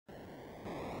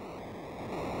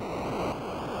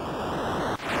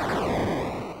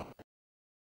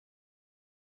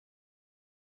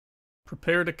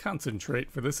Prepare to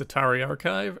concentrate for this Atari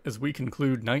archive as we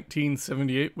conclude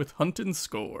 1978 with Hunt and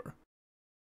Score.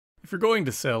 If you're going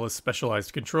to sell a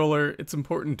specialized controller, it's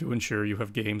important to ensure you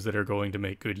have games that are going to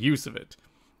make good use of it.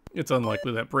 It's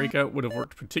unlikely that Breakout would have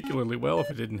worked particularly well if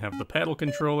it didn't have the paddle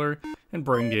controller, and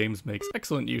Brain Games makes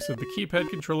excellent use of the keypad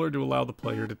controller to allow the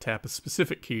player to tap a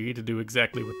specific key to do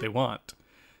exactly what they want.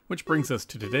 Which brings us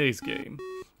to today's game,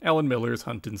 Alan Miller's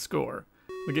Hunt and Score.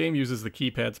 The game uses the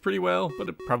keypads pretty well, but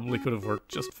it probably could have worked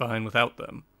just fine without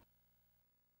them.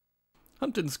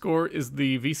 Hunt and Score is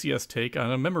the VCS take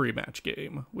on a memory match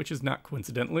game, which is not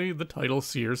coincidentally the title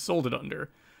Sears sold it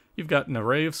under. You've got an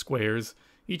array of squares,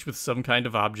 each with some kind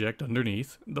of object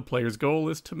underneath. The player's goal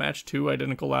is to match two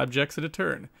identical objects at a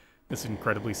turn. This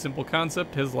incredibly simple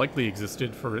concept has likely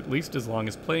existed for at least as long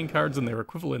as playing cards and their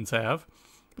equivalents have,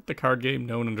 with the card game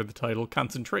known under the title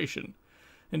Concentration.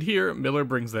 And here, Miller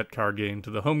brings that card game to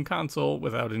the home console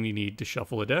without any need to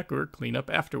shuffle a deck or clean up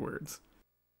afterwards.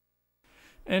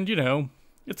 And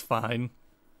it's fine.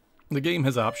 The game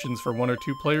has options for 1 or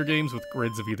 2 player games with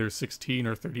grids of either 16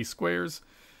 or 30 squares,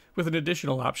 with an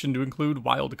additional option to include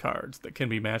wild cards that can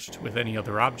be matched with any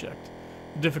other object.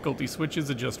 The difficulty switches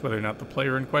adjust whether or not the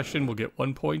player in question will get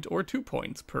 1 point or 2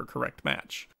 points per correct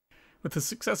match. With a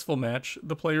successful match,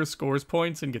 the player scores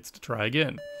points and gets to try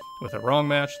again. With a wrong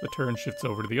match, the turn shifts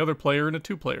over to the other player in a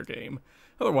 2-player game.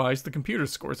 Otherwise, the computer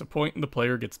scores a point and the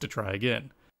player gets to try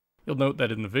again. You'll note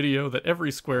that in the video that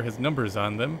every square has numbers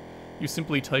on them. You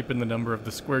simply type in the number of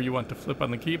the square you want to flip on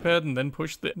the keypad and then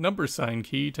push the number sign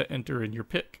key to enter in your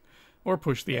pick, or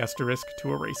push the asterisk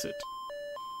to erase it.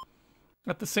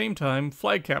 At the same time,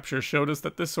 flag capture showed us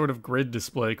that this sort of grid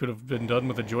display could have been done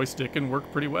with a joystick and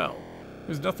worked pretty well.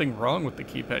 There's nothing wrong with the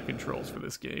keypad controls for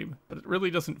this game, but it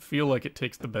really doesn't feel like it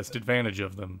takes the best advantage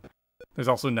of them. There's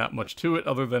also not much to it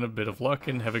other than a bit of luck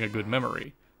and having a good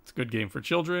memory. It's a good game for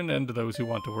children and those who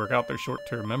want to work out their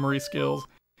short-term memory skills,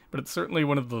 but it's certainly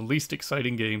one of the least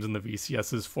exciting games in the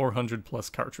VCS's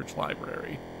 400-plus cartridge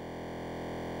library.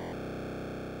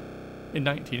 In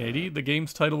 1980, the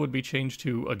game's title would be changed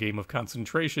to A Game of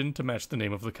Concentration to match the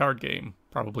name of the card game.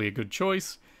 Probably a good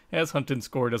choice, as Hunt and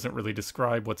Score doesn't really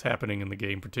describe what's happening in the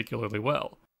game particularly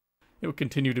well. It would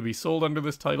continue to be sold under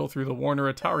this title through the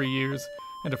Warner Atari years,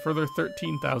 and a further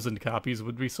 13,000 copies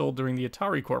would be sold during the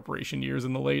Atari Corporation years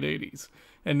in the late 80s,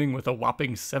 ending with a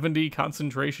whopping 70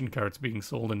 concentration carts being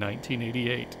sold in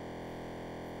 1988.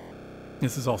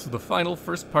 This is also the final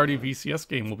first-party VCS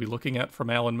game we'll be looking at from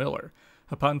Alan Miller.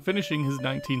 Upon finishing his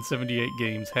 1978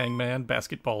 games Hangman,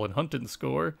 Basketball, and Hunt and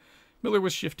Score, Miller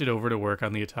was shifted over to work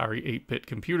on the Atari 8-bit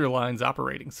computer line's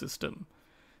operating system.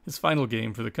 His final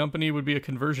game for the company would be a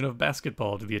conversion of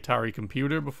Basketball to the Atari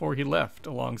computer before he left,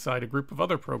 alongside a group of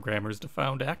other programmers to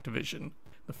found Activision,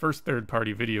 the first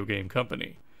third-party video game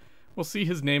company. We'll see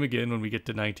his name again when we get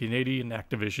to 1980 and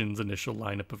Activision's initial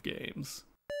lineup of games.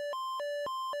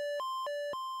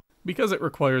 Because it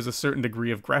requires a certain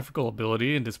degree of graphical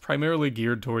ability and is primarily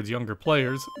geared towards younger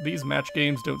players, these match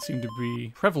games don't seem to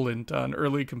be prevalent on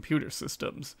early computer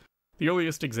systems. The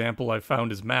earliest example I've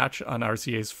found is Match on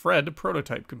RCA's Fred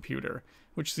prototype computer,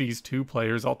 which sees 2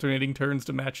 players alternating turns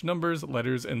to match numbers,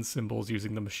 letters, and symbols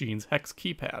using the machine's hex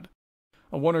keypad.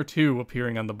 A 1 or 2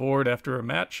 appearing on the board after a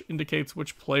match indicates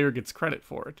which player gets credit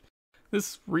for it.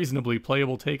 This reasonably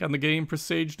playable take on the game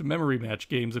presaged memory match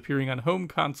games appearing on home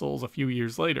consoles a few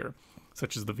years later,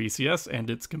 such as the VCS and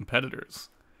its competitors.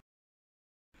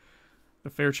 The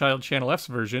Fairchild Channel F's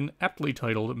version, aptly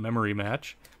titled Memory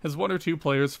Match, has 1 or 2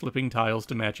 players flipping tiles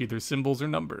to match either symbols or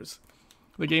numbers.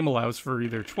 The game allows for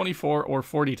either 24 or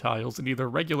 40 tiles in either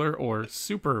regular or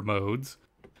super modes.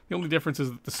 The only difference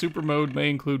is that the super mode may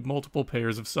include multiple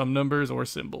pairs of some numbers or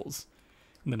symbols.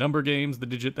 In the number games, the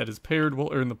digit that is paired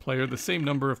will earn the player the same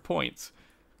number of points.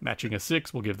 Matching a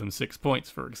 6 will give them 6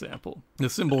 points, for example. The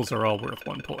symbols are all worth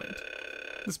 1 point.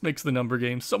 This makes the number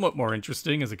game somewhat more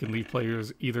interesting, as it can leave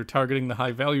players either targeting the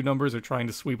high value numbers or trying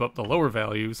to sweep up the lower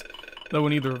values, though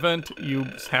in either event, you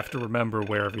have to remember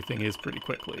where everything is pretty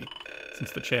quickly.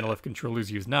 Since the Channel F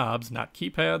controllers use knobs, not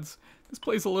keypads, this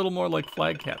plays a little more like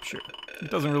flag capture. It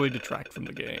doesn't really detract from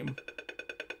the game.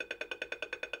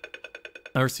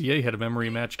 RCA had a memory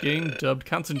match game dubbed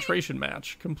Concentration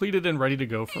Match, completed and ready to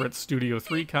go for its Studio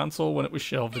 3 console when it was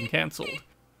shelved and cancelled.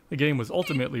 The game was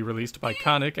ultimately released by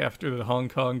Conic after the Hong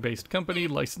Kong-based company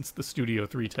licensed the Studio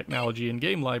 3 technology and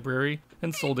game library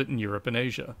and sold it in Europe and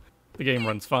Asia. The game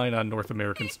runs fine on North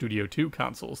American Studio 2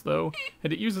 consoles, though,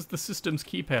 and it uses the system's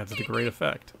keypads to great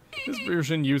effect. This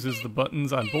version uses the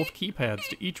buttons on both keypads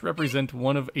to each represent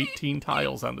one of 18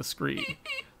 tiles on the screen.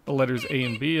 The letters A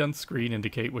and B on screen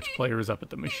indicate which player is up at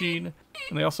the machine,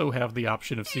 and they also have the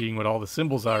option of seeing what all the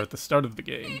symbols are at the start of the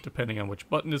game, depending on which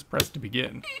button is pressed to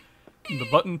begin. The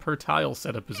button per tile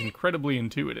setup is incredibly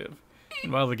intuitive,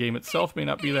 and while the game itself may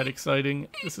not be that exciting,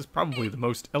 this is probably the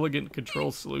most elegant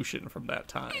control solution from that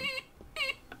time.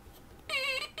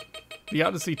 The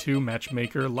Odyssey 2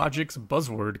 Matchmaker Logic's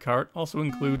Buzzword cart also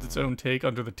includes its own take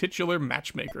under the titular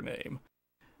Matchmaker name.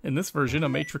 In this version, a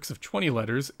matrix of 20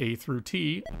 letters, A through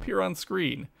T, appear on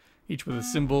screen, each with a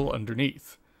symbol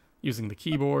underneath. Using the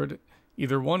keyboard,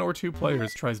 either one or two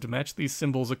players tries to match these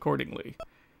symbols accordingly.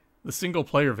 The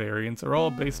single-player variants are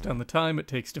all based on the time it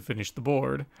takes to finish the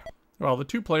board, while the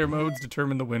two-player modes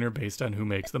determine the winner based on who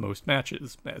makes the most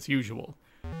matches, as usual.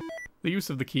 The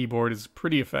use of the keyboard is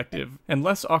pretty effective, and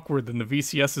less awkward than the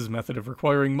VCS's method of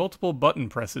requiring multiple button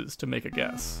presses to make a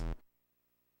guess.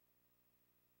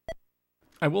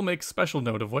 I will make special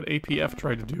note of what APF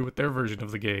tried to do with their version of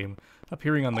the game,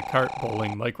 appearing on the Cart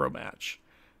Bowling Micromatch.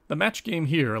 The match game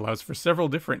here allows for several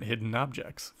different hidden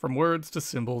objects, from words to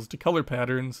symbols to color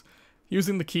patterns,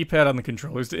 using the keypad on the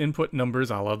controllers to input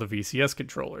numbers a la the VCS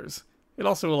controllers. It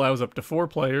also allows up to 4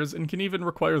 players and can even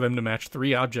require them to match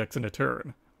 3 objects in a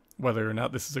turn. Whether or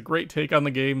not this is a great take on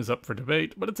the game is up for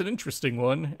debate, but it's an interesting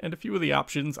one, and a few of the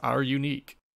options are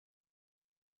unique.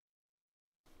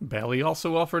 Bally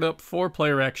also offered up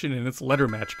 4-player action in its letter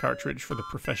match cartridge for the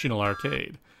professional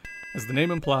arcade. As the name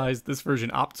implies, this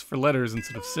version opts for letters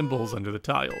instead of symbols under the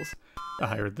tiles. The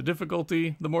higher the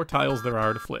difficulty, the more tiles there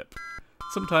are to flip.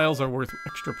 Some tiles are worth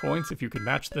extra points if you can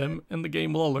match them, and the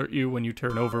game will alert you when you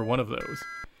turn over one of those.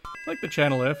 Like the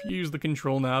Channel F, you use the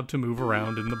control knob to move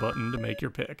around in the button to make your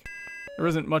pick. There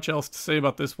isn't much else to say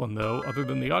about this one though, other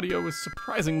than the audio is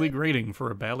surprisingly grating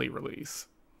for a Bally release.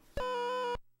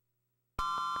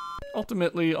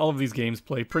 Ultimately, all of these games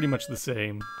play pretty much the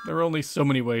same. There are only so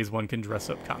many ways one can dress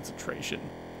up concentration.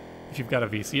 If you've got a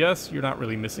VCS, you're not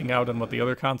really missing out on what the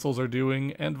other consoles are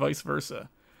doing, and vice versa.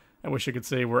 I wish I could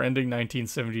say we're ending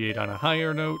 1978 on a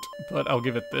higher note, but I'll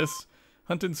give it this.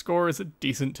 Hunt and Score is a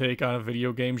decent take on a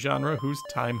video game genre whose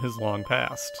time has long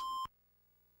passed.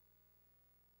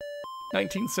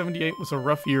 1978 was a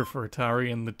rough year for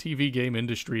Atari and the TV game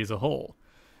industry as a whole.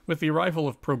 With the arrival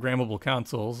of programmable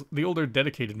consoles, the older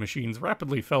dedicated machines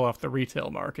rapidly fell off the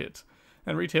retail market,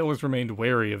 and retailers remained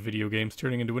wary of video games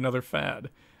turning into another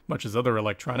fad, much as other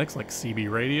electronics like CB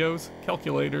radios,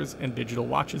 calculators, and digital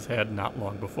watches had not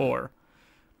long before.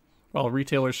 While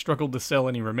retailers struggled to sell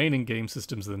any remaining game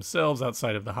systems themselves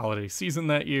outside of the holiday season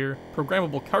that year,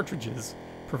 programmable cartridges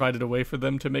provided a way for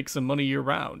them to make some money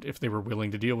year-round if they were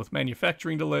willing to deal with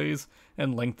manufacturing delays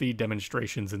and lengthy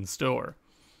demonstrations in store.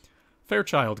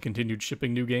 Fairchild continued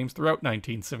shipping new games throughout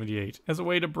 1978 as a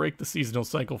way to break the seasonal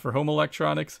cycle for home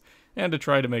electronics and to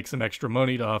try to make some extra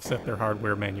money to offset their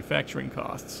hardware manufacturing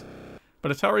costs.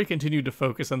 But Atari continued to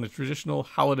focus on the traditional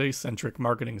holiday-centric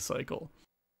marketing cycle.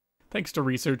 Thanks to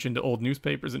research into old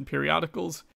newspapers and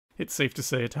periodicals, it's safe to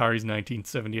say Atari's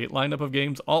 1978 lineup of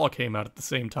games all came out at the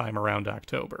same time around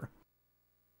October.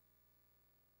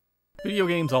 Video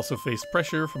games also faced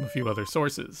pressure from a few other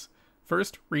sources.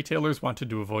 First, retailers wanted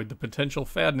to avoid the potential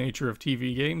fad nature of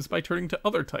TV games by turning to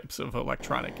other types of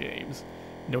electronic games,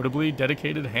 notably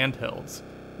dedicated handhelds.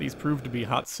 These proved to be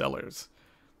hot sellers.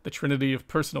 The trinity of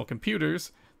personal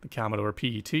computers, the Commodore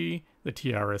PET, the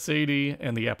TRS-80,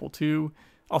 and the Apple II,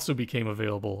 also became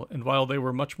available, and while they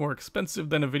were much more expensive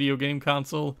than a video game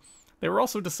console, they were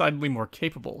also decidedly more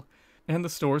capable, and the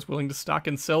stores willing to stock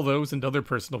and sell those and other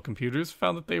personal computers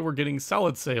found that they were getting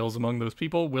solid sales among those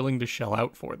people willing to shell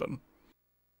out for them.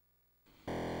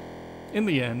 In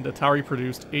the end, Atari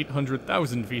produced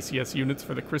 800,000 VCS units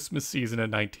for the Christmas season in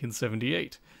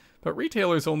 1978, but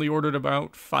retailers only ordered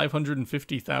about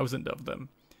 550,000 of them.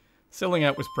 Selling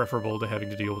out was preferable to having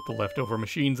to deal with the leftover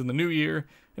machines in the new year,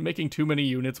 and making too many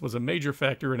units was a major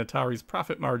factor in Atari's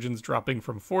profit margins dropping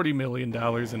from $40 million in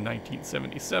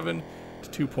 1977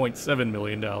 to $2.7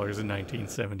 million in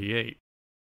 1978.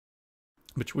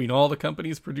 Between all the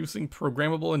companies producing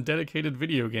programmable and dedicated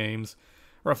video games,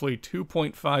 roughly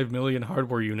 2.5 million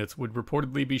hardware units would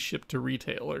reportedly be shipped to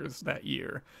retailers that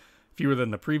year, fewer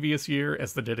than the previous year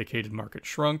as the dedicated market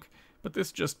shrunk, but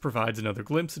this just provides another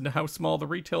glimpse into how small the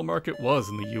retail market was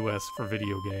in the US for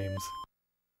video games.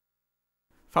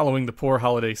 Following the poor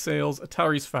holiday sales,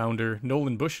 Atari's founder,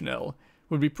 Nolan Bushnell,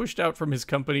 would be pushed out from his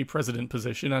company president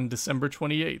position on December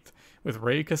 28th, with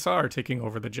Ray Kassar taking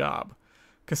over the job.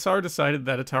 Kassar decided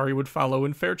that Atari would follow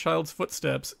in Fairchild's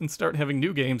footsteps and start having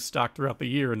new games stocked throughout the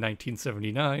year in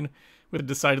 1979, with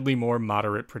decidedly more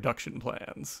moderate production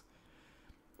plans.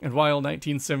 And while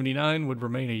 1979 would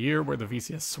remain a year where the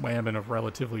VCS swam in a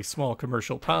relatively small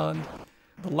commercial pond,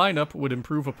 the lineup would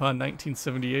improve upon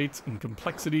 1978 in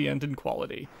complexity and in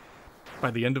quality.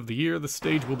 By the end of the year, the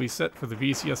stage will be set for the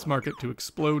VCS market to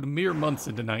explode mere months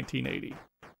into 1980.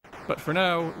 But for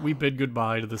now, we bid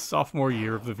goodbye to the sophomore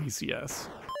year of the VCS.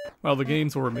 While the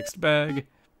games were a mixed bag,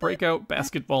 Breakout,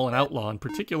 Basketball, and Outlaw in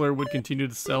particular would continue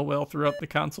to sell well throughout the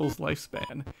console's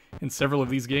lifespan, and several of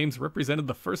these games represented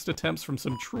the first attempts from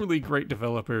some truly great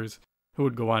developers who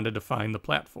would go on to define the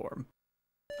platform.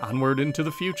 Onward into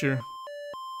the future.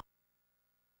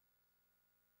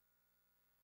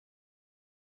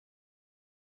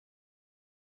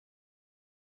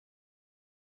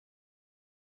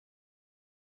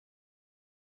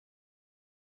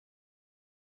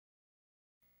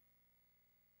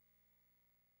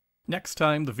 Next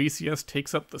time, the VCS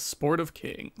takes up the sport of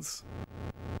kings.